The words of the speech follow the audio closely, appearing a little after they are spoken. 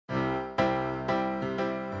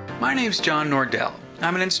My name's John Nordell.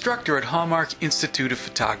 I'm an instructor at Hallmark Institute of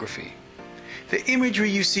Photography. The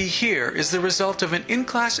imagery you see here is the result of an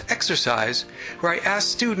in-class exercise where I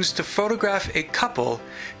asked students to photograph a couple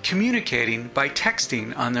communicating by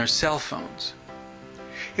texting on their cell phones.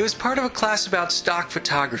 It was part of a class about stock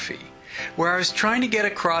photography, where I was trying to get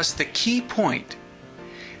across the key point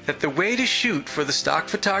that the way to shoot for the stock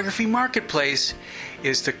photography marketplace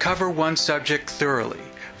is to cover one subject thoroughly.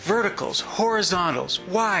 Verticals, horizontals,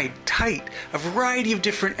 wide, tight, a variety of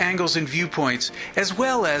different angles and viewpoints, as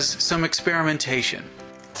well as some experimentation.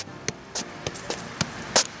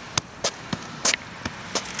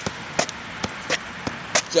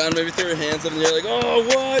 John maybe threw your hands up and you're like, oh,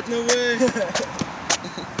 what? No way.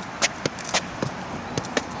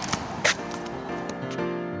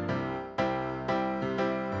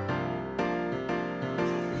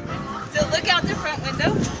 So look out the front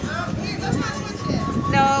window.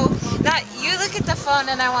 No, not you. Look at the phone,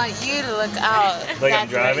 and I want you to look out. Like I'm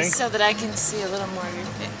driving? So that I can see a little more of your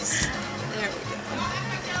face. There we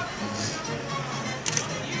go.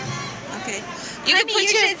 Okay. You can put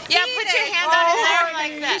your hand on his arm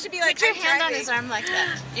like that. You should be like, put your hand on his arm like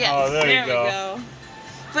that. Yeah. Oh, there you we go.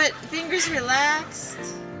 But fingers relaxed.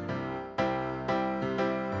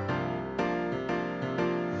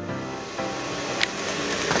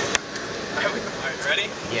 Alright, ready?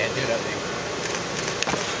 Yeah, do that thing.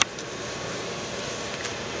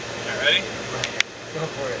 Alright, ready? Go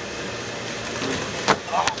for it.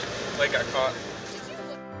 Oh, leg got caught.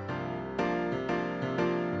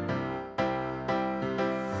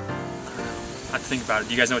 I have to think about it.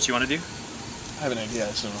 Do you guys know what you want to do? I have an idea, I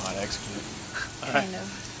just don't know how to execute it. Kind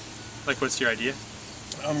of. Like, what's your idea?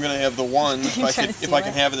 I'm gonna have the one, if I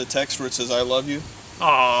can have it, the text where it says I love you.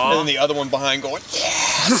 Aww. And then the other one behind going,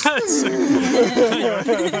 yes!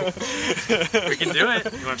 We can do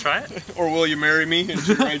it. You want to try it? Or will you marry me? And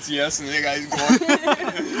she writes yes, and the guy's going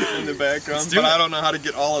in the background. But I don't know how to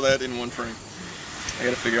get all of that in one frame. I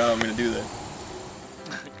gotta figure out how I'm gonna do that.